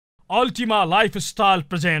Ultima Lifestyle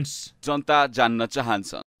presents जनता जान्न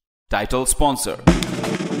चाहन्छन् title sponsor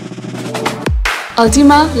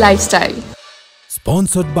Ultima Lifestyle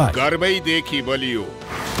Sponsored by गर्वैदेखि बलियो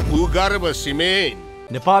भूगर्भ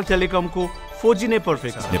सिमेन्ट नेपाल टेलिकमको 4G नै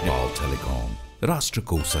पर्फेक्ट छ। नेपाल टेलिकम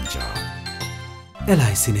राष्ट्रको सञ्चार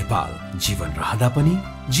LIC नेपाल जीवन रहँदा पनि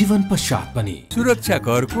जीवन पश्चात पनि सुरक्षा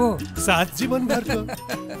करको साथ जीवन भरको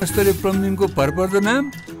स्तरीय प्लम्बिङको भरपर्दो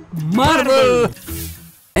नाम मार्बल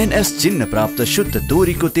NS चिन्ह प्राप्त शुद्ध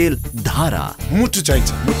दोरीको तेल धारा मुटु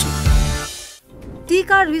चाहिन्छ मुटु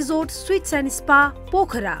टीका resort sweets and spa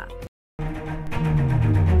Pokhara.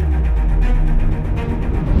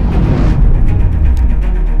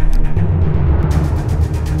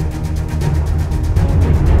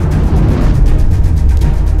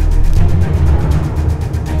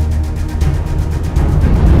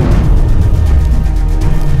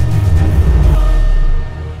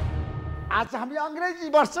 आज हामी अंग्रेजी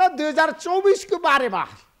वर्ष 2024 को बारेमा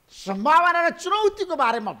सम्भावना र चुनौतीको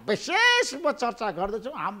बारेमा विशेष रूपमा चर्चा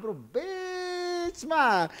गर्दैछौँ। हाम्रो बीचमा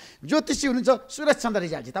ज्योतिषी हुनुहुन्छ सुरेश चन्द्र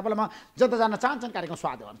रिजाजी, तपाईँलाई म जता जान चाहन्छन् कार्यक्रम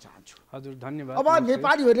स्वागत गर्न चाहन्छु। हजुर धन्यवाद। अब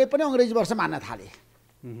नेपालीहरूले पनि अंग्रेजी वर्ष मान्न थाले,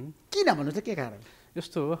 किन भन्नु त, के कारण?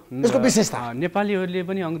 यस्तो हो, यसको विशेषता नेपालीहरूले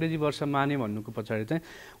पनि अंग्रेजी वर्ष माने भन्नुको पछाडि चाहिँ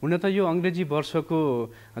हुन त यो अंग्रेजी वर्षको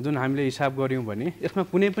जुन हामीले हिसाब गऱ्यौँ भने यसमा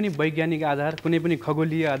कुनै पनि वैज्ञानिक आधार, कुनै पनि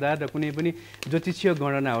खगोलीय आधार र कुनै पनि ज्योतिषीय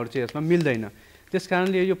गणनाहरू चाहिँ यसमा मिल्दैन।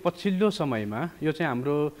 त्यसकारणले यो पछिल्लो समयमा यो चाहिँ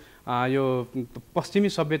हाम्रो यो पश्चिमी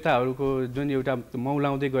सभ्यताहरूको जुन एउटा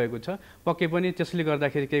मौलाउँदै गएको छ, पक्कै पनि त्यसले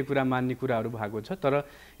गर्दाखेरि केही कुरा मान्ने कुराहरू भएको छ। तर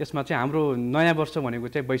यसमा चाहिँ हाम्रो नयाँ वर्ष भनेको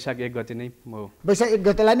चाहिँ वैशाख 1 गते नै हो। वैशाख 1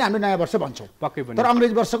 गतेलाई नै हामीले नयाँ वर्ष भन्छौँ पक्कै पनि। तर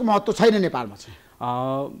अंग्रेजी वर्षको महत्त्व छैन नेपालमा चाहिँ।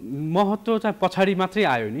 महत्त्व चाहिँ पछाडि मात्रै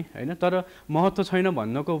आयो नि, होइन? तर महत्त्व छैन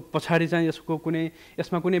भन्नको पछाडि चाहिँ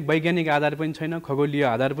यसमा कुनै वैज्ञानिक आधार पनि छैन, खगोलीय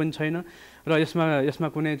आधार पनि छैन र यसमा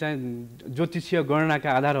कुनै चाहिँ ज्योतिषीय गणनाका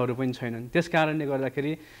आधारहरू पनि छैनन्। त्यस कारणले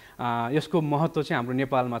गर्दाखेरि यसको महत्त्व चाहिँ हाम्रो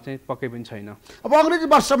नेपालमा चाहिँ पक्कै पनि छैन। अब अंग्रेजी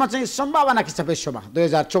वर्षमा चाहिँ सम्भावना के छ विश्वमा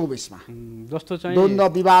 2024 मा? जस्तो चाहिँ द्वन्द्व,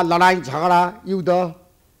 विवाद, लडाईँ, झगडा, युद्ध,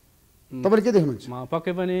 तपाईले के देख्नुहुन्छ?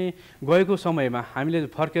 पक्कै पनि गएको समयमा हामीले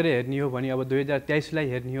फर्केर हेर्ने हो भने अब 2023 लाई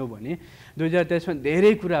हेर्ने हो भने 2023 मा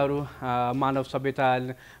धेरै कुराहरू मानव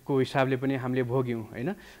सभ्यताको हिसाबले पनि हामीले भोग्यौँ, होइन?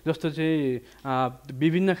 जस्तो चाहिँ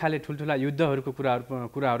विभिन्न खाले ठुल्ठुला युद्धहरूको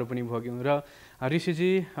कुराहरू पनि भोग्यौँ र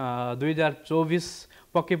ऋषिजी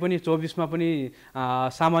 2024 पक्कै पनि 24 मा पनि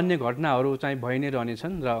सामान्य घटनाहरू चाहिँ भइ नै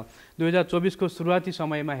रहनेछन् र 2024 को सुरुवाती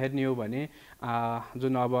समयमा हेर्ने हो भने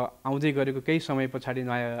जुन अब आउँदै गरेको केही समय पछाडि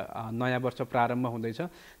नयाँ वर्ष प्रारम्भ हुँदैछ,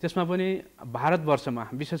 त्यसमा पनि भारतवर्षमा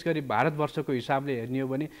विशेष गरी भारतवर्षको हिसाबले हेर्ने हो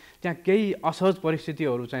भने त्यहाँ केही असहज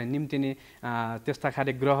परिस्थितिहरू चाहिँ निम्तिने त्यस्ता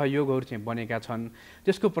खाले ग्रह योगहरू चाहिँ बनेका छन्।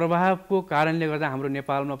 त्यसको प्रभावको कारणले गर्दा हाम्रो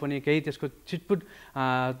नेपालमा पनि केही त्यसको छिटपुट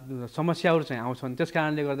समस्याहरू चाहिँ आउँछन्। त्यस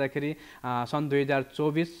कारणले गर्दाखेरि सन्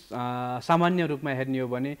 2024 सामान्य रूपमा हेर्ने हो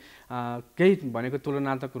भने केही भनेको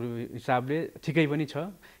तुलनात्मक हिसाबले ठिकै पनि छ,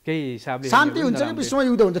 केही हिसाबले शान्ति हुन्छ कि विश्वमा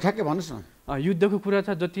युद्ध हुन्छ, ठ्याक्कै भन्नुहोस् न। युद्धको कुरा त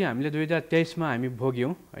जति हामीले 2023 मा हामी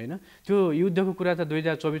भोग्यौँ, होइन? त्यो युद्धको कुरा त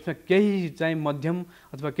 2024 मा केही चाहिँ मध्यम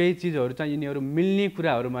अथवा केही चिजहरू चाहिँ यिनीहरू मिल्ने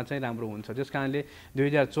कुराहरूमा चाहिँ राम्रो हुन्छ। त्यस कारणले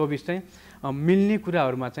 2024 चाहिँ मिल्ने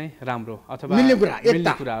कुराहरूमा चाहिँ राम्रो अथवा मिल्ने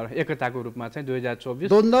कुराहरू एकताको रूपमा चाहिँ 2024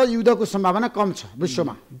 द्वन्द्व युद्धको सम्भावना कम छ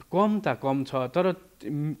विश्वमा। कम छ तर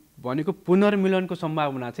भनेको पुनर्मिलनको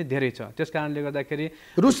सम्भावना चाहिँ धेरै छ। त्यस कारणले गर्दाखेरि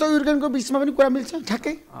रुस र युक्रेनको बिचमा पनि कुरा मिल्छ,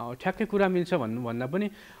 ठ्याक्कै कुरा मिल्छ भन्दा पनि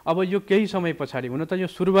अब यो केही समय पछाडि हुन त यो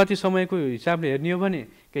सुरुवाती समयको हिसाबले हेर्ने हो भने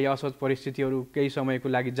केही असहज परिस्थितिहरू केही समयको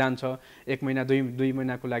लागि जान्छ, 1 महिना 2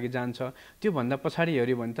 महिनाको लागि जान्छ। त्योभन्दा पछाडि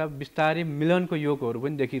हेऱ्यो भने त बिस्तारै मिलनको योगहरू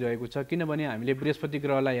पनि देखिरहेको छ। किनभने हामीले बृहस्पति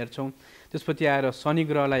ग्रहलाई हेर्छौँ, त्यसपछि आएर शनि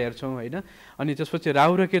ग्रहलाई हेर्छौँ, होइन? अनि त्यसपछि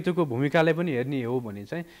राहु र केतुको भूमिकालाई पनि हेर्ने हो भने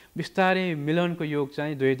चाहिँ बिस्तारै मिलनको योग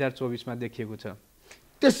चाहिँ 2024 मा देखिएको छ।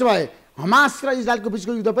 त्यसो भए हमास र इजरायलको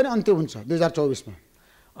बिचको युद्ध पनि अन्त्य हुन्छ 2024 मा।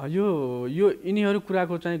 यो यिनीहरू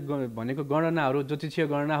कुराको चाहिँ भनेको गणनाहरू ज्योतिषीय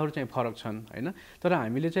गणनाहरू चाहिँ फरक छन्, होइन? तर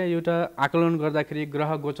हामीले चाहिँ एउटा आकलन गर्दाखेरि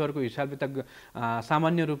ग्रह गोचरको हिसाबले त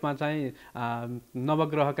सामान्य रूपमा चाहिँ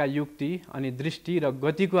नवग्रहका युक्ति अनि दृष्टि र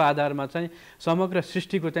गतिको आधारमा चाहिँ समग्र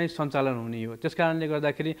सृष्टिको चाहिँ सञ्चालन हुने हो। त्यसकारणले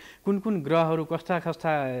गर्दाखेरि कुन ग्रहहरू कस्ता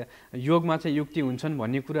योगमा चाहिँ युक्ति हुन्छन्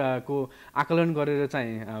भन्ने कुराको आकलन गरेर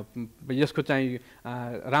चाहिँ यसको चाहिँ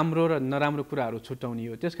राम्रो र नराम्रो कुराहरू छुट्याउने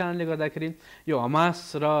हो। त्यसकारणले गर्दाखेरि यो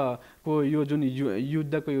हमास र को यो जुन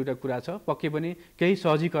युद्धको एउटा कुरा छ, पक्कै पनि केही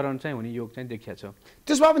सहजीकरण चाहिँ हुने योग चाहिँ देखिया छ।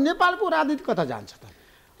 त्यसो भए नेपालको राजनीति कता जान्छ त?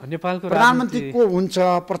 नेपालको प्रधानमन्त्री को हुन्छ?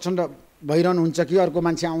 प्रचण्ड भइरहनु हुन्छ कि अर्को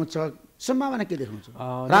मान्छे आउँछ? सम्भावना के देख्नुहुन्छ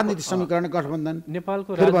राजनीति समीकरण गठबन्धन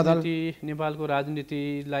नेपालको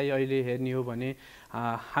राजनीतिलाई अहिले हेर्ने हो भने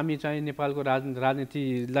हामी चाहिँ नेपालको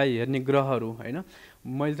राजनीतिलाई हेर्ने ग्रहहरू होइन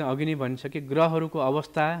मैले त अघि नै भनिसकेँ ग्रहहरूको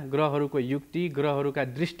अवस्था ग्रहहरूको युक्ति ग्रहहरूका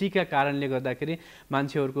दृष्टिका कारणले गर्दाखेरि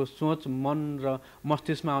मान्छेहरूको सोच मन र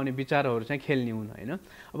मस्तिष्कमा आउने विचारहरू चाहिँ खेल्ने हुन् होइन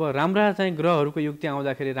अब राम्रा चाहिँ ग्रहहरूको युक्ति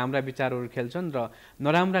आउँदाखेरि राम्रा विचारहरू खेल्छन् र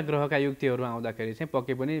नराम्रा ग्रहका युक्तिहरू आउँदाखेरि चाहिँ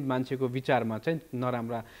पक्कै पनि मान्छेको विचारमा चाहिँ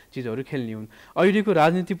नराम्रा चिजहरू खेल्ने हुन् अहिलेको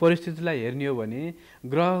राजनीति परिस्थितिलाई हेर्ने हो भने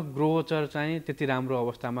ग्रह गोचर चाहिँ त्यति राम्रो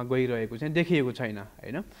अवस्थामा गइरहेको चाहिँ देखिएको छैन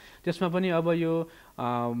होइन त्यसमा पनि अब यो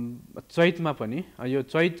चैतमा पनि यो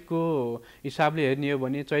चैतको हिसाबले हेर्ने हो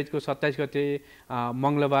भने चैतको 27 गते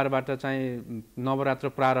मङ्गलबारबाट चाहिँ नवरात्र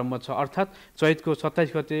प्रारम्भ छ अर्थात् चैतको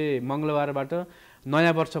 27 गते मङ्गलबारबाट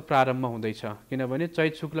नयाँ वर्ष प्रारम्भ हुँदैछ किनभने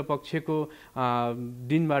चैत शुक्ल पक्षको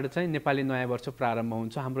दिनबाट चाहिँ नेपाली नयाँ वर्ष प्रारम्भ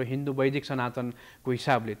हुन्छ हाम्रो हिन्दू वैदिक सनातनको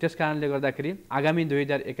हिसाबले त्यस कारणले गर्दाखेरि आगामी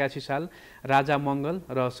 2081 साल राजा मङ्गल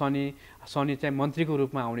र शनि चाहिँ मन्त्रीको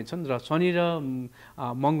रूपमा आउनेछन् र शनि र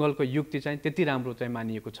मङ्गलको युक्ति चाहिँ त्यति राम्रो चाहिँ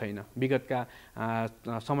मानिएको छैन विगतका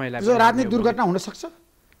समयलाई राजनीतिक दुर्घटना हुन सक्छ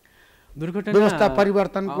दुर्घटना व्यवस्था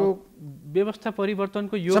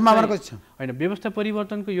परिवर्तनको योग संभावना छ हैन व्यवस्था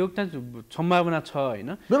परिवर्तनको योग त सम्भावना छ हैन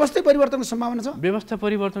व्यवस्था परिवर्तनको सम्भावना छ व्यवस्था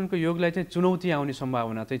परिवर्तनको योगलाई चाहिँ चुनौती आउने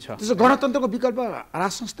सम्भावना चाहिँ छ त्यसो गणतन्त्रको विकल्प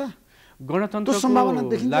राज संस्था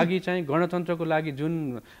गणतन्त्रको लागि चाहिँ गणतन्त्रको लागि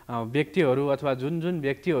जुन व्यक्तिहरू अथवा जुन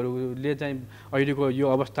व्यक्तिहरूले चाहिँ अहिलेको यो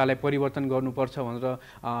अवस्थालाई परिवर्तन गर्नुपर्छ भनेर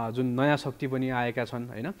जुन नयाँ शक्ति पनि आएका छन्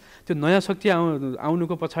हैन त्यो नयाँ शक्ति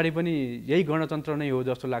आउनुको पछाडि पनि यही गणतन्त्र नै हो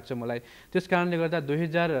जस्तो लाग्छ मलाई त्यसकारणले गर्दा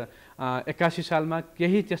 2081 सालमा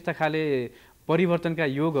केही त्यस्ता खाले परिवर्तनका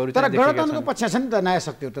योगहरू तर गणतन्त्रको पक्ष छ नि त नयाँ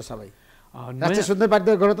शक्तिहरू त सबै राष्ट्रिय स्वतन्त्र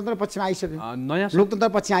पार्टी गणतन्त्र पक्षमा आइसक्यो नयाँ लोकतन्त्र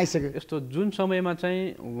पक्षमा आइसक्यो यस्तो जुन समयमा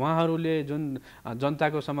चाहिँ उहाँहरूले जुन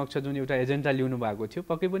जनताको समक्ष जुन एउटा एजेन्डा ल्याउनु भएको थियो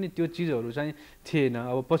पक्कै पनि त्यो चिजहरू चाहिँ थिएन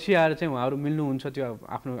अब पछि आएर चाहिँ उहाँहरू मिल्नुहुन्छ त्यो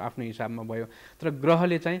आफ्नो आफ्नो हिसाबमा भयो तर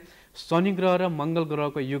ग्रहले चाहिँ शनि ग्रह र मङ्गल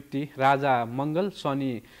ग्रहको युक्ति राजा मङ्गल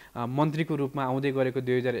शनि मन्त्रीको रूपमा आउँदै गरेको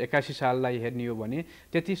 2081 साललाई हेर्ने हो भने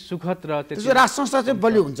त्यति सुखद र त्यति राज संस्था चाहिँ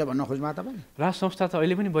बलियो हुन्छ भन्न खोज्मा तपाईले राज संस्था त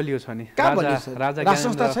अहिले पनि बलियो छ नि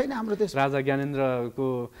राजा ज्ञानेन्द्रको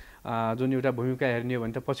जुन एउटा भूमिका हेर्ने हो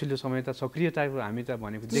भने त पछिल्लो समय त सक्रियताको हामी त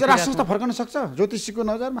भनेको राज संस्था फर्कन सक्छ ज्योतिषीको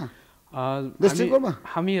नजरमा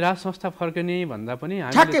हामी राज संस्था फर्कने भन्दा पनि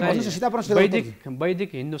वैदिक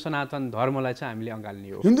हिन्दू सनातन धर्मलाई चाहिँ हामीले अँगाल्ने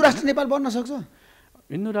हो हिन्दू राष्ट्र नेपाल बन्न सक्छ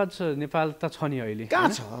हिन्दू राष्ट्र नेपाल त छ नि अहिले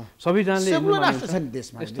कहाँ छ संविधानले राष्ट्र छ नि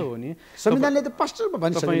देशमा यस्तो हो नि संविधानले त स्पष्ट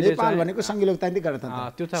भन्छ नेपाल भनेको संघीय लोकतान्त्रिक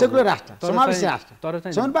गणतन्त्र सेकुलर राष्ट्र समावेशी राष्ट्र तर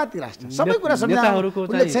चाहिँ समानुपातिक राष्ट्र सबै कुरा नेताहरूको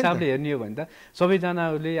चाहिँ हिसाबले हेर्ने हो भने त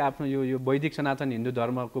सबैजनाहरूले आफ्नो यो वैदिक सनातन हिन्दू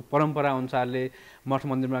धर्मको परम्परा अनुसारले मठ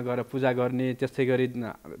मन्दिरमा गएर पूजा गर्ने त्यस्तै गरी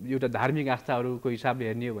एउटा धार्मिक आस्थाहरूको हिसाबले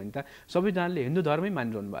हेर्ने हो भने त सबैजनाले हिन्दू धर्मै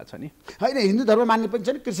मानिरहनु भएको छ नि हैन हिन्दू धर्म मान्ने पनि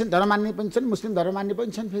छन् क्रिस्चियन धर्म मान्ने पनि छन् मुस्लिम धर्म मान्ने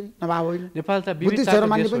पनि छन् फेरि नभए होइन नेपाल त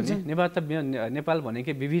नेपाल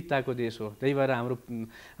भनेकै विविधताको देश हो त्यही भएर हाम्रो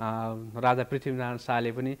राजा पृथ्वीनारायण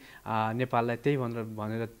शाहले पनि नेपाललाई त्यही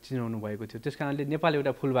भनेर चिनाउनु भएको थियो त्यसकारणले नेपाल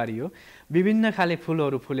एउटा फुलबारी हो विभिन्न खाले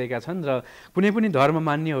फुलहरू फुलेका छन् र कुनै पनि धर्म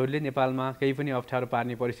मान्नेहरूले नेपालमा केही पनि अप्ठ्यारो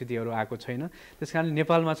पार्ने परिस्थितिहरू आएको छैन त्यसकारणले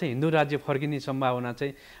नेपालमा चाहिँ हिन्दू राज्य फर्किने सम्भावना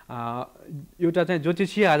चाहिँ एउटा चाहिँ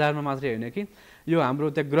ज्योतिषीय आधारमा मात्रै होइन कि यो हाम्रो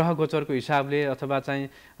त्यो ग्रह गोचरको हिसाबले अथवा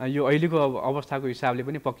चाहिँ यो अहिलेको अवस्थाको हिसाबले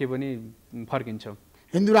पनि पक्कै पनि फर्किन्छ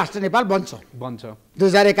हिन्दू राष्ट्र नेपाल बन्छ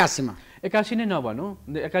 2081 मा 81 नै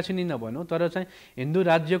नभनौँ तर चाहिँ हिन्दू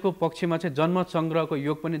राज्यको पक्षमा चाहिँ जनमत संग्रहको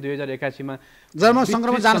योग पनि 2081 मा जनमत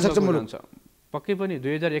संग्रहमा जान सक्छ मुलुक पक्कै पनि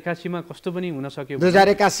 2081 मा कस्तो पनि हुन सक्यो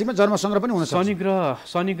 2081 मा जनमत संग्रह पनि हुन सक्छ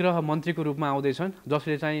शनि ग्रह मन्त्रीको रूपमा आउँदैछन्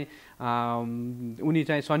जसले चाहिँ उनी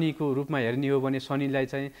चाहिँ शनिको रूपमा हेर्ने हो भने शनिलाई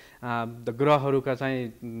चाहिँ ग्रहहरूका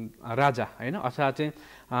चाहिँ राजा हैन अर्थात् चाहिँ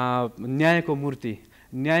न्यायको मूर्ति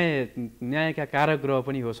न्यायका कारक ग्रह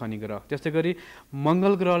पनि हो शनि ग्रह त्यस्तै गरी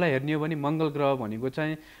मङ्गल ग्रहलाई हेर्ने हो भने मङ्गल ग्रह भनेको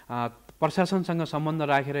चाहिँ प्रशासनसँग सम्बन्ध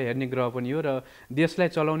राखेर हेर्ने ग्रह पनि हो र देशलाई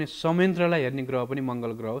चलाउने संयन्त्रलाई हेर्ने ग्रह पनि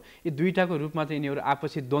मङ्गल ग्रह हो यी दुईटाको रूपमा चाहिँ यिनीहरू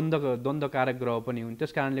आपसी द्वन्द्वकारक ग्रह पनि हुन्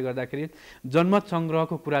त्यस कारणले गर्दाखेरि जनमत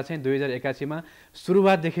संग्रहको कुरा चाहिँ 2081 मा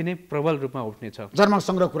सुरुवातदेखि नै प्रबल रूपमा उठ्नेछ जनमत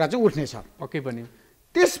संग्रह कुरा चाहिँ उठ्नेछ पक्कै पनि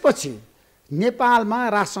त्यसपछि नेपालमा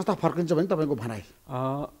राज संस्था फर्किन्छ भने तपाईको भनाइ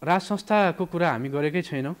राज संस्थाको कुरा हामी गरेकै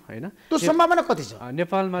छैनौँ हैन त्यो सम्भावना कति छ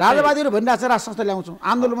नेपालमा राजावादीहरू भनिरहेको छ राज संस्था ल्याउँछौँ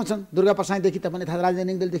आन्दोलनमा छन् दुर्गा प्रसाददेखि तपाईले थाहा राजा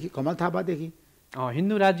निङदेलदेखि कमल थापादेखि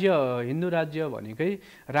हिन्दू राज्य भनेकै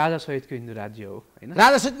राजा सहितको हिन्दू राज्य हो हैन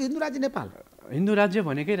राजा सहितको हिन्दू राज्य नेपाल हिन्दू राज्य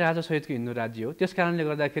भनेकै राजा सहितको हिन्दू राज्य हो त्यसकारणले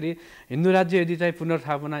गर्दाखेरि हिन्दू राज्य यदि चाहिँ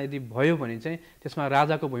पुनर्स्थापना यदि भयो भने चाहिँ त्यसमा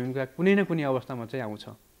राजाको भूमिका कुनै न कुनै अवस्थामा चाहिँ आउँछ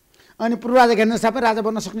अनि पूर्व राजा ज्ञानेन्द्र शाह पनि राजा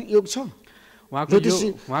बन्न सक्ने योग छ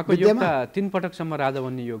उहाँको योग त 3 पटकसम्म राजा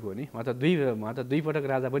बन्ने योग हो नि। उहाँ त 2 पटक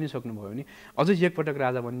राजा बनिसक्नुभयो नि, अझै 1 पटक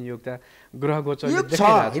राजा बन्ने योग त ग्रह गोचरले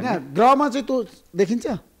देखाइरहेको छ हैन। ग्रहमा चाहिँ त्यो देखिन्छ,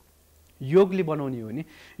 योगले बनाउने हो नि,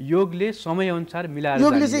 योगले समयअनुसार मिलाएर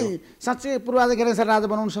योगले चाहिँ साँच्चै पूर्वाधार अनुसार राजा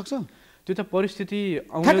बनाउन सक्छ। त्यो त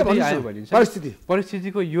परिस्थिति आउँदै आयो भने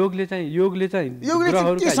परिस्थितिको योगले चाहिँ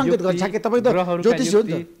के संकेत गर्छ के तपाईँ त ज्योतिष हो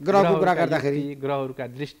नि, ग्रहको कुरा गर्दाखेरि ग्रहहरूका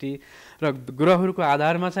दृष्टि र ग्रहहरूको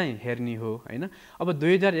आधारमा चाहिँ हेर्ने हो हैन। अब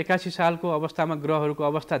 2081 सालको अवस्थामा ग्रहहरूको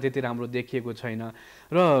अवस्था त्यति राम्रो देखिएको छैन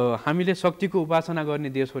र हामीले शक्तिको उपासना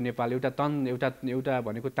गर्ने देश हो नेपाल, एउटा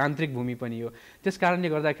भनेको तान्त्रिक भूमि पनि हो। त्यसकारणले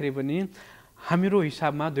गर्दाखेरि पनि हाम्रो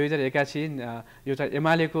हिसाबमा 2081 यो चाहिँ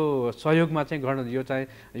एमालेको सहयोगमा चाहिँ गर्न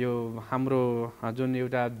यो हाम्रो जुन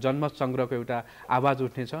एउटा जन्म सङ्ग्रहको एउटा आवाज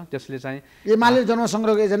उठ्नेछ, त्यसले चाहिँ एमाले जन्म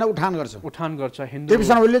सङ्ग्रहको एजेन्डा उठान गर्छ। हिन्दू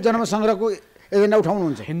जन्म सङ्ग्रहको एजेन्डा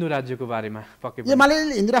उठाउनुहुन्छ हिन्दू राज्यको बारेमा पक्कै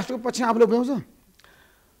एमाले हिन्दू राष्ट्रको पक्षमा आफूले उठाउँछ,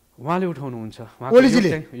 उहाँले उठाउनुहुन्छ।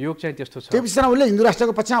 योग चाहिँ त्यस्तो छ, उसले हिन्दू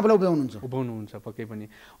राष्ट्रको पक्षमा आफूलाई उभाउनुहुन्छ पक्कै पनि।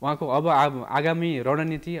 उहाँको अब आगामी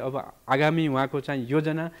रणनीति, अब आगामी उहाँको चाहिँ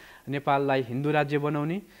योजना नेपाललाई हिन्दू राज्य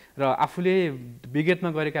बनाउने र आफूले विगतमा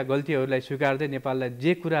गरेका गल्तीहरूलाई स्वीकार्दै नेपाललाई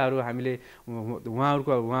जे कुराहरू हामीले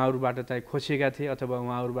उहाँहरूबाट चाहिँ खोसिएका थिए अथवा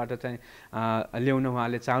उहाँहरूबाट चाहिँ ल्याउन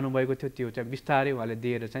उहाँले चाहनु भएको थियो, त्यो चाहिँ बिस्तारै उहाँले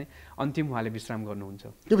दिएर चाहिँ अन्तिम उहाँले विश्राम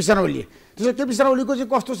गर्नुहुन्छ। केपी शर्मा ओलीको चाहिँ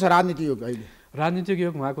कस्तो छ राजनीतिक योग अहिले? राजनीतिक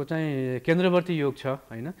योग उहाँको चाहिँ केन्द्रवर्ती योग छ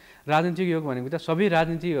हैन। राजनीतिक योग भनेको त सबै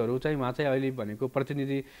राजनीतिहरू चाहिँ उहाँ चाहिँ अहिले भनेको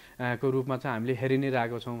प्रतिनिधिको रूपमा चाहिँ हामीले हेरि नै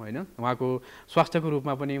रहेको छौँ हैन। उहाँको स्वास्थ्यको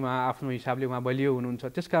रूपमा पनि उहाँ आफ्नो हिसाबले उहाँ बलियो हुनुहुन्छ।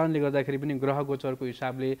 त्यसकारणले गर्दाखेरि पनि ग्रह गोचरको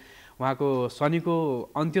हिसाबले उहाँको शनिको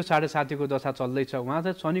अन्त्य 7.5को दशा चल्दैछ। उहाँ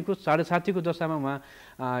चाहिँ शनिको 7.5को दशामा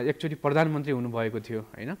उहाँ एकचोटि प्रधानमन्त्री हुनुभएको थियो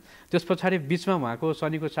हैन। त्यस पछाडि बिचमा उहाँको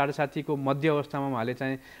शनिको 7.5को मध्य अवस्थामा उहाँले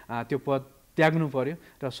चाहिँ त्यो पद त्याग्नु पर्यो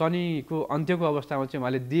र शनिको अन्त्यको अवस्थामा चाहिँ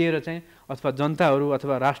उहाँले दिएर चाहिँ अथवा जनताहरू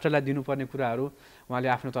अथवा राष्ट्रलाई दिनुपर्ने कुराहरू उहाँले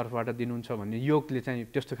आफ्नो तर्फबाट दिनुहुन्छ भन्ने योगले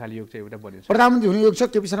चाहिँ त्यस्तो खाले योग चाहिँ एउटा बनेको छ। प्रधानमन्त्री हुने योग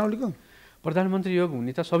छ केपी शर्मा ओलीको? प्रधानमन्त्री योग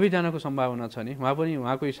हुने त सबैजनाको सम्भावना छ नि। उहाँ पनि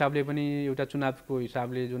उहाँको हिसाबले पनि एउटा चुनावको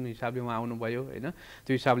हिसाबले जुन हिसाबले उहाँ आउनुभयो हैन,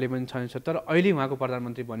 त्यो हिसाबले पनि छैन। तर अहिले उहाँको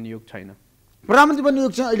प्रधानमन्त्री बन्ने योग छैन। प्रधानमन्त्री बन्ने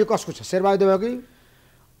योग चाहिँ अहिले कसको छ? शेरबहादुर देउवाकै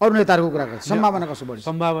अरू नेताहरूको कुरा गर्छ, सम्भावना कसो बढी?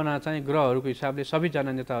 सम्भावना चाहिँ ग्रहहरूको हिसाबले सबैजना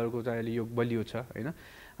नेताहरूको चाहिँ अहिले योग बलियो छ हैन।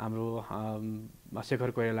 हाम्रो शेखर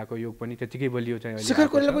कोइरालाको योग पनि त्यतिकै बलियो चाहिँ। शेखर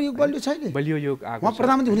कोइरालाको योग बलियो छैन? बलियो योग आएको छ। उहाँ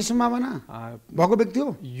प्रधानमन्त्री हुने सम्भावना भएको व्यक्ति हो?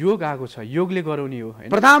 योग आएको छ, योगले गराउने हो हैन।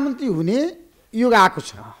 प्रधानमन्त्री हुने योग आएको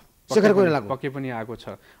छ शेखर कोइरालाको, पक्कै पनि आएको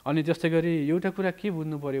छ। अनि त्यस्तै गरी एउटा कुरा के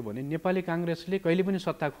बुझ्नु पर्यो भने नेपाली काङ्ग्रेसले कहिले पनि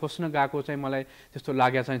सत्ता खोज्न गएको चाहिँ मलाई त्यस्तो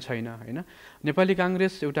लागेको चाहिँ छैन हैन। नेपाली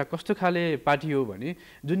काङ्ग्रेस एउटा कस्तो खाले पार्टी हो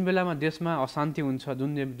भने जुन बेलामा देशमा अशान्ति हुन्छ,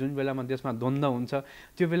 जुन बेलामा देशमा द्वन्द्व हुन्छ,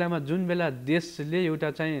 त्यो बेलामा जुन बेला देशले एउटा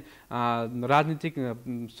चाहिँ राजनीतिक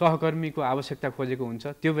सहकर्मीको आवश्यकता खोजेको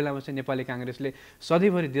हुन्छ, त्यो बेलामा चाहिँ नेपाली काङ्ग्रेसले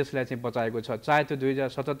सधैँभरि देशलाई चाहिँ बचाएको छ। चाहे त्यो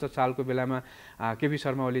 2077 सालको बेलामा केपी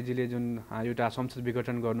शर्मा ओलीजीले जुन एउटा संसद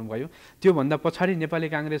विघटन गर्नुभयो, त्योभन्दा पछाडि नेपाली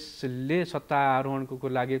काङ्ग्रेसले सत्ता आरोहणको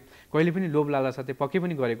लागि कहिले पनि लोभ लालसा चाहिँ पक्कै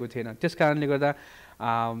पनि गरेको थिएन। त्यसकारणले गर्दा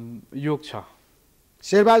योग छ।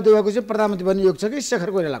 शेरबहादुर देउवाको चाहिँ प्रधानमन्त्री बन्ने योग छ कि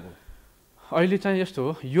शेखर कोइरालाको? अहिले चाहिँ यस्तो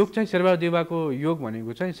हो, योग चाहिँ शेरबहादुर देउवाको योग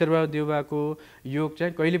भनेको चाहिँ शेरबहादुर देउवाको योग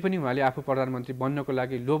चाहिँ कहिले पनि उहाँले आफू प्रधानमन्त्री बन्नको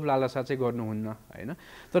लागि लोभ लालसा चाहिँ गर्नुहुन्न हैन।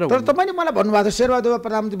 तर तपाईले मलाई भन्नुभएको थियो शेरबहादुर देउवा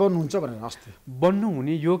प्रधानमन्त्री बन्नुहुन्छ भनेर अस्ति। बन्नु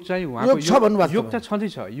हुने योग चाहिँ उहाँको योग त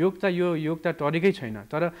छँदैछ, योग त टरेकै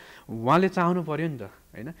छैन। तर उहाँले चाहनु पर्यो नि त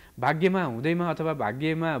हैन। भाग्यमा हुँदैमा अथवा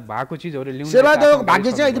भाग्यमा भएको चिजहरू ल्याउनु शेरबहादुर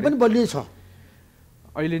भाग्य चाहिँ अहिले पनि बलियो छ।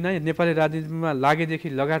 अहिले नै नेपाली राजनीतिमा लागेदेखि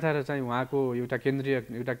लगातार चाहिँ उहाँको एउटा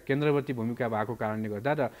केन्द्रवर्ती भूमिका भएको कारणले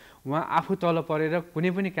गर्दा र उहाँ आफू तल परेर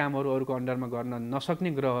कुनै पनि कामहरू अरूको अन्डरमा गर्न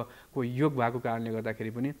नसक्ने ग्रहको योग भएको कारणले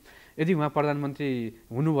गर्दाखेरि पनि यदि उहाँ प्रधानमन्त्री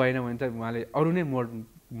हुनु भएन भने त उहाँले अरू नै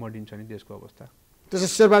मोडिन्छ नि देशको अवस्था। त्यसो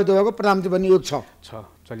शेरबहादुर देउवाको प्रधानमन्त्री बन्ने योग छ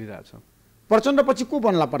चलिरहेछ। प्रचण्डपछि को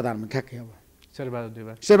बन्ला प्रधानमन्त्री ठ्याक्कै? अब शेरबहादुर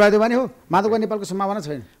देउवा नै हो। माधव नेपालको सम्भावना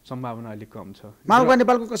छैन? सम्भावना अलिक कम छ। माधव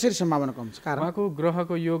नेपालको कसरी सम्भावना कम छ? कारण उहाँको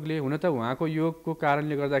ग्रहको योगले, हुन त उहाँको योगको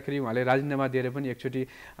कारणले गर्दाखेरि उहाँले राजीनामा दिएर पनि एकचोटि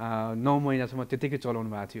 9 महिनासम्म त्यतिकै चलाउनु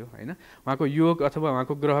भएको थियो हैन। उहाँको योग अथवा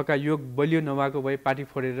उहाँको ग्रहका योग बलियो नभएको भए पार्टी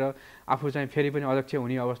फोडेर आफू चाहिँ फेरि पनि अध्यक्ष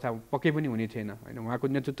हुने अवस्था पक्कै पनि हुने थिएन हैन। उहाँको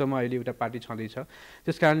नेतृत्वमा अहिले एउटा पार्टी छँदैछ।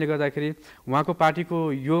 त्यस कारणले गर्दाखेरि उहाँको पार्टीको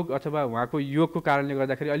योग अथवा उहाँको योगको कारणले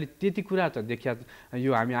गर्दाखेरि अहिले त्यति कुरा त देखिया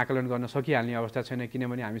यो हामी आकलन गर्न सकिहाल्ने अवस्था छैन।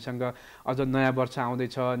 किनभने हामीसँग अझ नयाँ वर्ष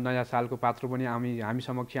आउँदैछ, नयाँ सालको पात्रो पनि हामी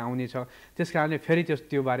समक्ष आउनेछ। त्यस कारणले फेरि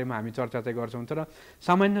त्यो बारेमा हामी चर्चा चाहिँ गर्छौँ। तर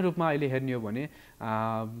सामान्य रूपमा अहिले हेर्ने हो भने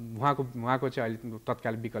उहाँको चाहिँ अहिले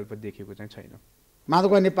तत्काल विकल्प देखिएको चाहिँ छैन।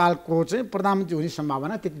 माधव नेपालको चाहिँ प्रधानमन्त्री हुने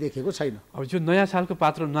सम्भावना त्यति देखेको छैन। अब यो नयाँ सालको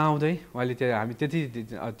पात्र नआउँदै उहाँले हामी त्यति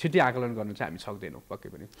छिट्टै आकलन गर्न चाहिँ हामी सक्दैनौँ पक्कै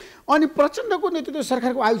पनि। अनि प्रचण्डको नेतृत्व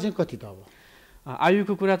सरकारको आयु चाहिँ कति त अब?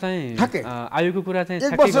 आयुको कुरा चाहिँ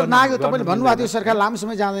 1 वर्ष नाग्यो तपाईँले भन्नुभएको थियो सरकार लामो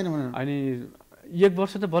समय जाँदैन भनेर। अनि 1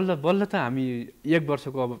 वर्ष त बल्ल त हामी 1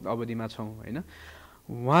 वर्षको अवधिमा छौँ होइन।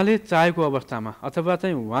 उहाँले चाहेको अवस्थामा अथवा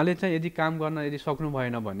चाहिँ उहाँले चाहिँ यदि काम गर्न यदि सक्नु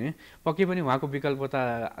भएन भने पक्कै पनि उहाँको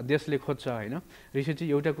विकल्पता देशले खोज्छ होइन। ऋषिजी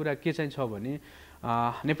एउटा कुरा के चाहिँ छ भने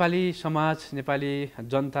नेपाली समाज नेपाली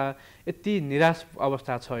जनता यति निराश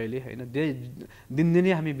अवस्था छ अहिले होइन।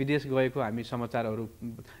 दिनदिनै हामी विदेश गएको हामी समाचारहरू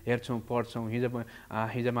हेर्छौँ पढ्छौँ।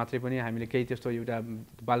 हिजो मात्रै पनि हामीले केही त्यस्तो एउटा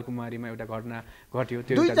बालकुमारीमा एउटा घटना घट्यो,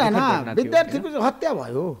 त्यो विद्यार्थीको हत्या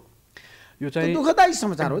भयो। यो चाहिँ दुःखदायी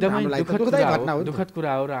समाचार हो, दुःखद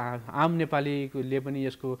कुरा हो र आम नेपालीले पनि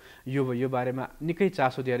यसको यो बारेमा निकै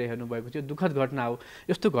चासो दिएर हेर्नुभएको थियो। दुःखद घटना हो,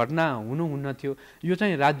 यस्तो घटना हुनुहुन्न थियो। यो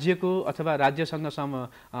चाहिँ राज्यको अथवा राज्यसँग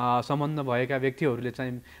सम्बन्ध भएका व्यक्तिहरूले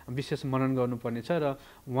चाहिँ विशेष मनन गर्नुपर्नेछ र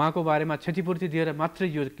उहाँको बारेमा क्षतिपूर्ति दिएर मात्रै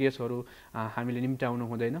यो केसहरू हामीले निम्त्याउनु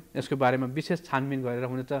हुँदैन। यसको बारेमा विशेष छानबिन गरेर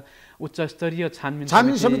हुन त उच्च स्तरीय छानबिन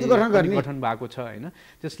समिति गठन भएको छ होइन।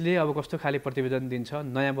 त्यसले अब कस्तो खाले प्रतिवेदन दिन्छ।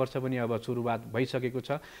 नयाँ वर्ष पनि अब सुरुवात भइसकेको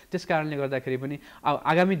छ। त्यस कारणले गर्दाखेरि पनि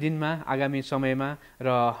आगामी दिनमा आगामी समयमा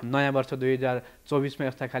र नयाँ वर्ष 2024मा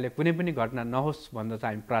यस्ता खाले कुनै पनि घटना नहोस् भनेर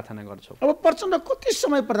चाहिँ हामी प्रार्थना गर्छौँ। अब प्रचण्ड कति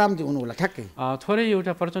समय प्रधानमन्त्री हुनु होला ठ्याक्कै? थोरै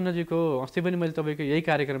एउटा प्रचण्डजीको अस्ति पनि मैले तपाईँको यही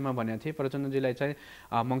कार्यक्रममा भनेको थिएँ। प्रचण्डजीलाई चाहिँ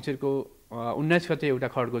मङ्सिरको 19 गते एउटा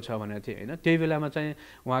खड्को छ भनेको थिएँ होइन। त्यही बेलामा चाहिँ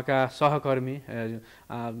उहाँका सहकर्मी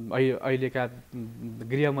अहिलेका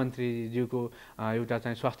गृहमन्त्रीज्यूको एउटा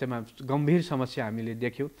चाहिँ स्वास्थ्यमा गम्भीर समस्या हामीले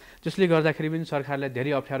देख्यौँ। जसले गर्दाखेरि पनि सरकारलाई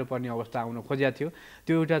धेरै अप्ठ्यारो पर्ने अवस्था आउन खोजेको थियो।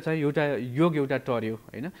 त्यो एउटा योग एउटा टर्यो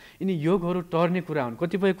होइन। यिनी योगहरू टर्ने कुरा हुन्।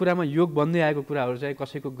 कतिपय कुरामा योग बन्दै आएको कुराहरू चाहिँ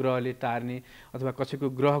कसैको ग्रहले टार्ने अथवा कसैको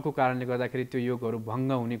ग्रहको कारणले गर्दाखेरि त्यो योगहरू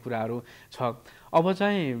भङ्ग हुने कुराहरू छ। अब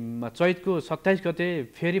चाहिँ चैतको 27 गते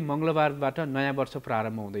फेरि मङ्गलबारबाट नयाँ वर्ष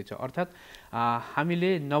प्रारम्भ हुँदैछ। अर्थात्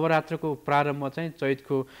हामीले नवरात्रको प्रारम्भ चाहिँ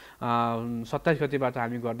चैतको 27 गतेबाट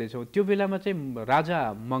हामी गर्दैछौँ। त्यो बेलामा चाहिँ राजा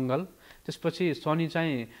मङ्गल त्यसपछि शनि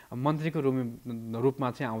चाहिँ मन्त्रीको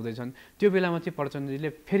रूपमा चाहिँ आउँदैछन्। त्यो बेलामा चाहिँ प्रचण्डजीले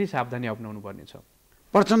फेरि सावधानी अपनाउनु पर्नेछ।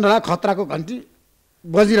 प्रचण्डलाई खतराको घन्टी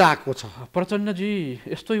बजिरहेको छ। प्रचण्डजी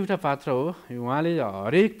यस्तो एउटा पात्र हो, उहाँले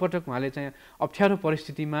हरेक पटक उहाँले चाहिँ अप्ठ्यारो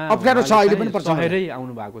परिस्थितिमा सहेरै आउनु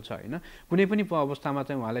भएको छ होइन। कुनै पनि अवस्थामा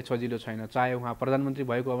चाहिँ उहाँलाई सजिलो छैन। चाहे उहाँ प्रधानमन्त्री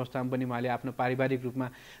भएको अवस्थामा पनि उहाँले आफ्नो पारिवारिक रूपमा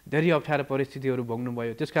धेरै अप्ठ्यारो परिस्थितिहरू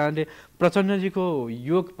भोग्नुभयो। त्यस कारणले प्रचण्डजीको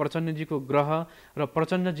योग, प्रचण्डजीको ग्रह र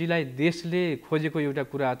प्रचण्डजीलाई देशले खोजेको एउटा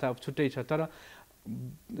कुरा त छुट्टै छ। तर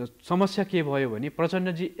समस्या के भयो भने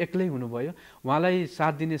प्रचण्डजी एक्लै हुनुभयो। उहाँलाई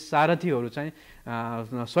साथ दिने सारथीहरू चाहिँ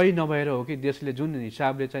सही नभएर हो कि देशले जुन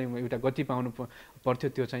हिसाबले चाहिँ एउटा गति पाउनु पर्थ्यो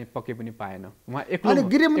त्यो चाहिँ पक्कै पनि पाएन। उहाँ एक्लै।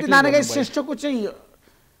 गृहमन्त्री नारायण श्रेष्ठको चाहिँ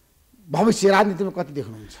भविष्य राजनीतिमा कति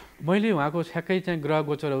देख्नुहुन्छ? मैले उहाँको ठ्याक्कै चाहिँ ग्रह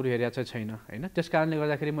गोचरहरू हेरेको चाहिँ छैन होइन। त्यस कारणले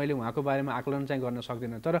गर्दाखेरि मैले उहाँको बारेमा आकलन चाहिँ गर्न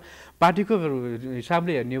सक्दिनँ। तर पार्टीको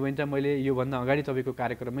हिसाबले हेर्ने हो भने त मैले योभन्दा अगाडि तपाईँको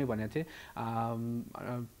कार्यक्रममै भनेको थिएँ,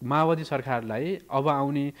 माओवादी सरकारलाई अब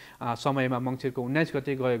आउने समयमा मङ्सिरको 19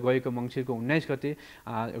 गते गएको मङ्सिरको 19 गते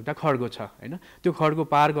एउटा खड्गो छ होइन। त्यो खड्गो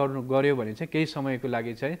पार गर्यो भने चाहिँ केही समयको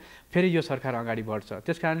लागि चाहिँ फेरि यो सरकार अगाडि बढ्छ।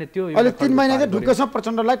 त्यस कारणले त्यो 3 महिना ढुक्कसम्म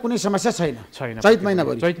प्रचण्डलाई कुनै समस्या छैन। चैत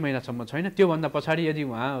महिनासम्म छैन। त्योभन्दा पछाडि यदि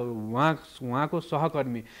उहाँको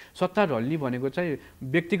सहकर्मी सत्ता ढल्ने भनेको चाहिँ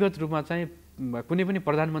व्यक्तिगत रूपमा चाहिँ कुनै पनि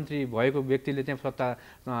प्रधानमन्त्री भएको व्यक्तिले चाहिँ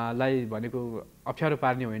सत्तालाई भनेको अप्ठ्यारो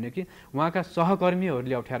पार्ने होइन कि उहाँका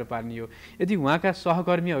सहकर्मीहरूले अप्ठ्यारो पार्ने हो। यदि उहाँका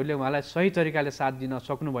सहकर्मीहरूले उहाँलाई सही तरिकाले साथ दिन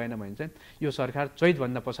सक्नु भएन भने चाहिँ यो सरकार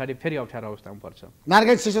चैतभन्दा पछाडि फेरि अप्ठ्यारो अवस्थामा पर्छ।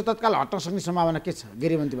 नारायण श्रेष्ठ तत्काल हट्न सक्ने सम्भावना के छ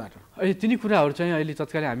गृहमन्त्रीबाट? तिनी कुराहरू चाहिँ अहिले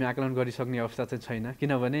तत्कालै हामी आकलन गरिसक्ने अवस्था चाहिँ छैन।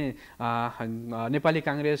 किनभने नेपाली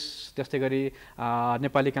काङ्ग्रेस त्यस्तै गरी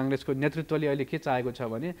नेपाली काङ्ग्रेसको नेतृत्वले अहिले के चाहेको छ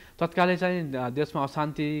भने तत्कालै चाहिँ देशमा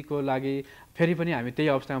अशान्तिको लागि फेरि पनि हामी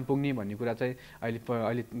त्यही अवस्थामा पुग्ने भन्ने कुरा चाहिँ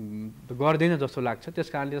अहिले गर्दैन जस्तो लाग्छ। त्यस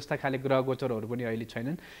कारणले जस्ता खाले ग्रह गोचरहरू पनि अहिले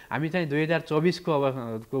छैनन्। हामी चाहिँ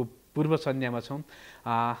 2024को पूर्व सन्ध्यामा छौँ।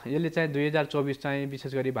 यसले चाहिँ 2024 चाहिँ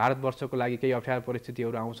विशेष गरी भारतवर्षको लागि केही अप्ठ्यारो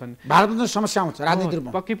परिस्थितिहरू आउँछन्। भारतमा समस्या आउँछ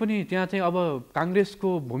राजनीतिमा पक्कै पनि। त्यहाँ चाहिँ अब काङ्ग्रेसको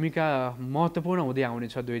भूमिका महत्त्वपूर्ण हुँदै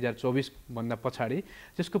आउनेछ 2024 भन्दा पछाडि।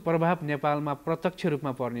 त्यसको प्रभाव नेपालमा प्रत्यक्ष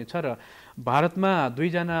रूपमा पर्नेछ र भारतमा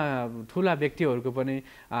दुईजना ठुला व्यक्तिहरूको पनि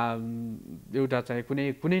एउटा चाहिँ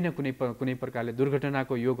कुनै न कुनै प्रकारले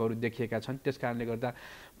दुर्घटनाको योगहरू देखिएका छन्। त्यस कारणले गर्दा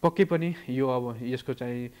पक्कै पनि यो अब यसको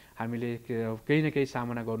चाहिँ हामीले केही न केही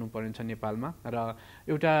सामना गर्नुपर्नेछ नेपालमा। र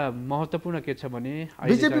एउटा महत्त्वपूर्ण के छ भने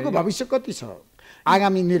बीजेपीको भविष्य कति छ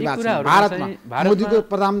आगामी निर्वाचन भारतमा मोदीको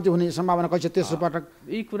प्रधानमन्त्री हुने सम्भावना कति छ तेस्रो पटक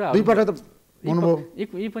यी कुरा दुई पटक त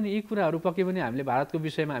यी कुराहरू पक्कै पनि हामीले भारतको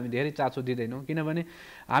विषयमा हामी धेरै चासो दिँदैनौँ किनभने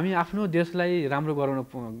हामी आफ्नो देशलाई राम्रो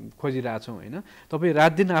गराउन खोजिरहेछौँ होइन तपाईँ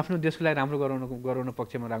रात दिन आफ्नो देशलाई राम्रो गराउन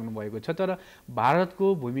पक्षमा राख्नु भएको छ तर भारतको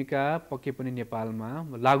भूमिका पक्कै पनि नेपालमा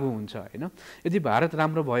लागू हुन्छ होइन यदि भारत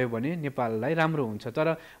राम्रो भयो भने नेपाललाई राम्रो हुन्छ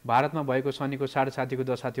तर भारतमा भएको शनिको 7.5को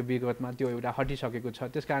दशा त्यो विगतमा त्यो एउटा हटिसकेको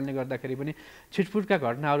छ त्यस कारणले गर्दाखेरि पनि छिटफुटका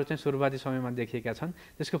घटनाहरू चाहिँ सुरुवाती समयमा देखिएका छन्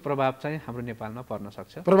त्यसको प्रभाव चाहिँ हाम्रो नेपालमा पर्न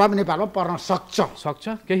सक्छ प्रभाव नेपालमा पर्न सक्छ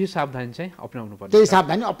केही सावधानी चाहिँ अपनाउनु पर्छ केही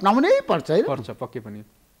सावधानी अपनाउनै पर्छ है पर्छ पक्कै पनि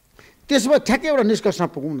त्यसो भए ठ्याक्कै एउटा निष्कर्षमा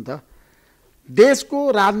पुगौँ न त देशको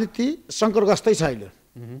राजनीति सङ्कटग्रस्तै छ अहिले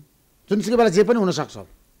जुनसुकै बेला जे पनि हुनसक्छ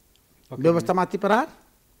व्यवस्थामाथि प्रहार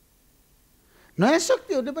नयाँ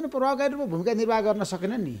शक्तिहरूले पनि प्रभावकारी रूपमा भूमिका निर्वाह गर्न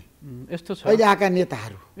सकेन नि यस्तो छ अहिले आएका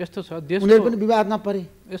नेताहरू यस्तो छ उनीहरू पनि विवादमा परे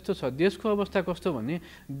यस्तो छ देशको अवस्था कस्तो भने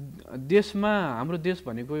देशमा हाम्रो देश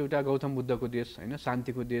भनेको एउटा गौतम बुद्धको देश होइन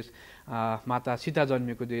शान्तिको देश माता सीता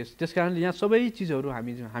जन्मेको देश त्यस कारणले यहाँ सबै चिजहरू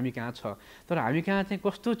हामी कहाँ छ तर हामी कहाँ चाहिँ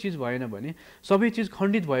कस्तो चिज भएन भने सबै चिज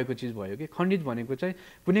खण्डित भएको चिज भयो कि खण्डित भनेको चाहिँ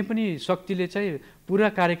कुनै पनि शक्तिले चाहिँ पुरा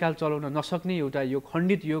कार्यकाल चलाउन नसक्ने एउटा यो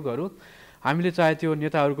खण्डित योगहरू हामीले चाहे त्यो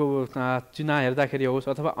नेताहरूको चिना हेर्दाखेरि होस्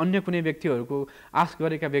अथवा अन्य कुनै व्यक्तिहरूको आश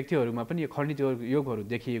गरेका व्यक्तिहरूमा पनि यो खण्डित योगहरू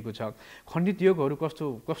देखिएको छ खण्डित योगहरू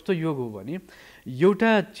कस्तो योग हो भने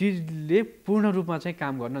एउटा चिजले पूर्ण रूपमा चाहिँ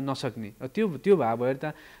काम गर्न नसक्ने त्यो भए भएर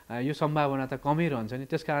त यो सम्भावना त कमै रहन्छ नि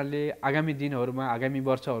त्यस कारणले आगामी दिनहरूमा आगामी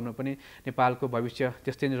वर्षहरूमा पनि नेपालको भविष्य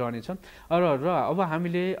त्यस्तै नै रहनेछ र अब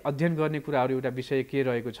हामीले अध्ययन गर्ने कुराहरू एउटा विषय के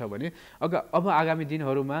रहेको छ भने अब आगामी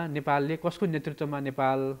दिनहरूमा नेपालले कसको नेतृत्वमा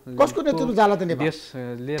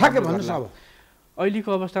देशले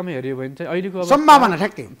अहिलेको अवस्थामा हेऱ्यो भने चाहिँ अहिलेको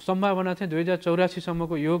सम्भावना चाहिँ 2084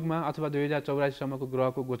 सम्मको योगमा अथवा 2084 सम्मको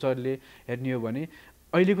ग्रहको गोचरले हेर्ने हो भने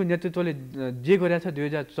अहिलेको नेतृत्वले जे गरेछ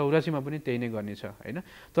 2084 मा पनि त्यही नै गर्नेछ होइन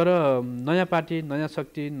तर नयाँ पार्टी नयाँ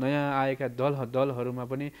शक्ति नयाँ आएका दलहरूमा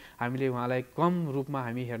पनि हामीले उहाँलाई कम रूपमा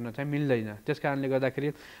हामी हेर्न चाहिँ मिल्दैन त्यसकारणले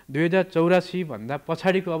गर्दाखेरि 2084 भन्दा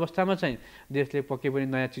पछाडिको अवस्थामा चाहिँ देशले पक्कै पनि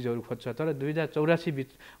नयाँ चिजहरू खोज्छ तर 2084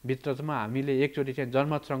 भित्रमा हामीले एकचोटि चाहिँ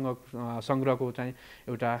जनमत संग्रहको चाहिँ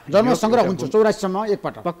एउटा जनमत संग्रह हुन्छ 84 सम्म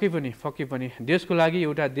एकपटक पक्कै पनि देशको लागि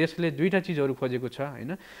एउटा देशले दुईटा चिजहरू खोजेको छ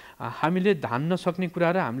होइन हामीले धान्न सक्ने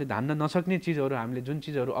कुरा र हामीले धान्न नसक्ने चिजहरू हामीले जुन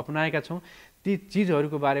चिजहरू अपनाएका छौँ ती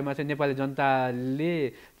चिजहरूको बारेमा चाहिँ नेपाली जनताले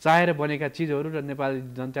चाहेर बनेका चिजहरू र नेपाली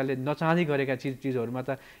जनताले नचाहँदै गरेका चिजहरूमा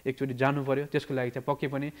त एकचोटि जानु पर्यो त्यसको लागि चाहिँ पक्कै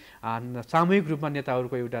पनि सामूहिक रूपमा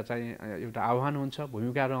नेताहरूको एउटा आह्वान हुन्छ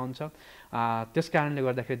भूमिका रहन्छ त्यस कारणले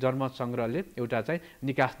गर्दाखेरि जनमत संग्रहले एउटा चाहिँ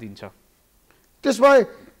निकास दिन्छ त्यसभए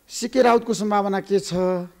सिके राउतको सम्भावना के छ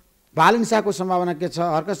भालिन शाहको सम्भावना के छ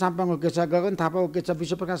हर्क साम्पाङको के छ गगन थापाको के छ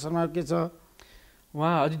विश्वप्रकाश शर्माको के छ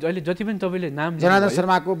उहाँ अहिले जति पनि तपाईँले नाम जनार्दन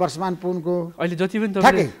शर्माको वर्षमान पुनको अहिले जति पनि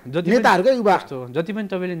तपाईँले नेताहरूकै युवा जति पनि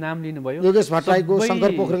तपाईँले नाम लिनुभयो योगेश भट्टराईको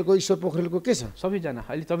शङ्कर पोखरेलको ईश्वर पोखरेलको के छ सबैजना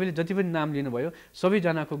अहिले तपाईँले जति पनि नाम लिनुभयो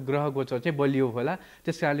सबैजनाको ग्रह गोचर चाहिँ बलियो होला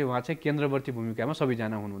त्यस कारणले उहाँ चाहिँ केन्द्रवर्ती भूमिकामा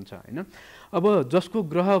सबैजना हुनुहुन्छ होइन अब जसको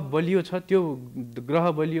ग्रह बलियो छ त्यो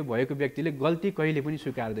ग्रह बलियो भएको व्यक्तिले गल्ती कहिले पनि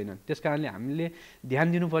स्वीकार्दैनन् त्यस कारणले हामीले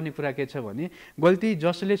ध्यान दिनुपर्ने कुरा के छ भने गल्ती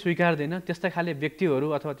जसले स्वीकार्दैन त्यस्ता खाले व्यक्तिहरू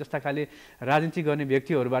अथवा त्यस्ता खाले राजनीति गर्ने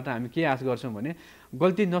व्यक्तिहरूबाट हामी के आश गर्छौँ भने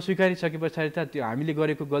गल्ती नस्वीकारिसके पछाडि त त्यो हामीले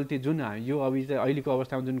गरेको गल्ती जुन यो अहिलेको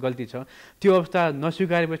अवस्थामा जुन गल्ती छ त्यो अवस्था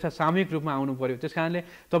नस्वीकारेपछि सामूहिक रूपमा आउनु पर्यो त्यस कारणले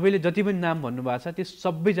तपाईँले जति पनि नाम भन्नुभएको छ त्यो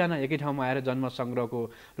सबैजना एकै ठाउँमा आएर जनमत संग्रहको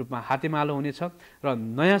रूपमा हातेमालो हुनेछ र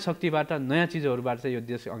नयाँ शक्तिबाट नयाँ चिजहरूबाट चाहिँ यो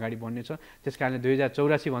देश अगाडि बढ्नेछ त्यस कारणले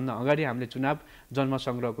 2084 भन्दा अगाडि हामीले चुनाव जनमत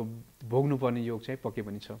संग्रहको भोग्नुपर्ने योग चाहिँ पक्कै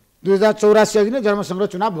पनि छ 2084 अघि नै जनमत संग्रह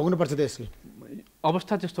चुनाव भोग्नुपर्छ देशले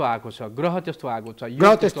अवस्था त्यस्तो आएको छ ग्रह त्यस्तो आएको छ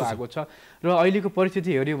योग त्यस्तो आएको छ र अहिलेको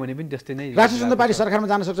परिस्थिति हेऱ्यो भने पनि त्यस्तै नै राष्ट्रिय स्वतन्त्र पार्टी सरकारमा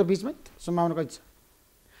जान सक्छ बीचमै सम्भावना कति छ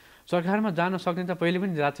सरकारमा जान सक्ने त पहिले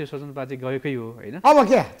पनि राष्ट्रिय स्वतन्त्र पार्टी गएकै हो होइन अब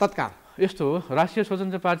के तत्काल यस्तो हो राष्ट्रिय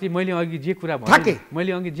स्वतन्त्र पार्टी मैले अघि जे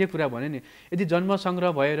कुरा भने नि यदि जन्म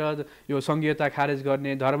संग्रह भएर यो संघीयता खारेज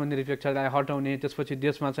गर्ने धर्मनिरपेक्षतालाई हटाउने त्यसपछि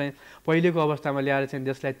देशमा चाहिँ पहिलेको अवस्थामा ल्याएर चाहिँ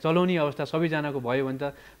देशलाई चलाउने अवस्था सबैजनाको भयो भने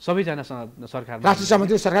त सबैजना सरकार राष्ट्रिय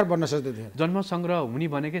समिति सरकार बन्न सक्दैन जन्म संग्रह हुने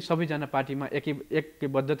भनेकै सबैजना पार्टीमा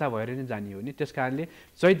एकबद्धता भएर नै जाने हो नि त्यसकारणले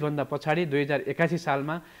चैतभन्दा पछाडि 2081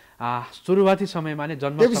 सालमा सुरुवाती समयमा नै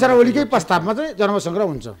जन्म केपी शर्मा ओलीकै प्रस्तावमा चाहिँ जन्म संग्रह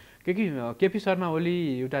हुन्छ केपी शर्मा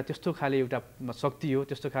ओली एउटा त्यस्तो खाले एउटा शक्ति हो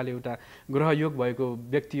त्यस्तो खाले एउटा ग्रहयोग भएको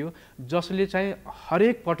व्यक्ति हो जसले चाहिँ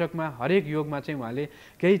हरेक पटकमा हरेक योगमा चाहिँ उहाँले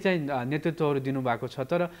केही चाहिँ नेतृत्वहरू दिनुभएको छ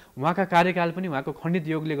तर उहाँका कार्यकाल पनि उहाँको खण्डित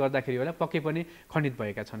योगले गर्दाखेरि होला पक्कै पनि खण्डित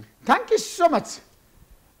भएका छन् थ्याङ्क यू सो मच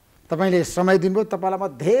तपाईँले समय दिनुभयो, तपाईँलाई म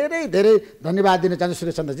धेरै धेरै धन्यवाद दिन चाहन्छु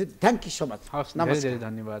Suresh Chandraji. Thank you so much. हस्, धेरै धेरै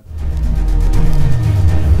धन्यवाद।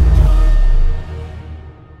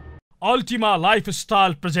 Ultima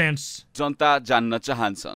Lifestyle presents जनता जान्न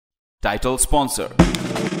चाहन्छन्। Title sponsor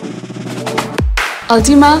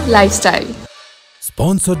Ultima Lifestyle.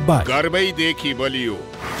 Sponsored by गर्वैदेखि बलियो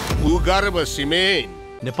उगर्व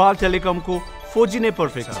सिमेन्ट। नेपाल टेलिकमको 4G नै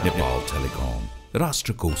पर्फेक्ट। नेपाल टेलिकम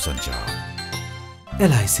राष्ट्रको सञ्चार।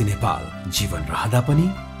 LIC नेपाल जीवन रहँदा पनि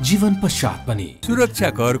जीवन पश्चात पनि। सुरक्षा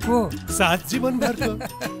करको साथ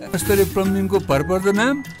जीवनभरको स्तरीय प्लम्बिङको भरपर्दो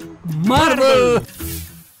नाम मार्बल।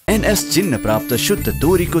 NS चिन्ह प्राप्त शुद्ध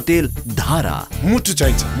दोरीको तेल धारा। मुटु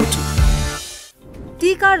चाहिन्छ मुटु।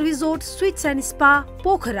 टीका resort sweets and spa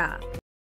Pokhara.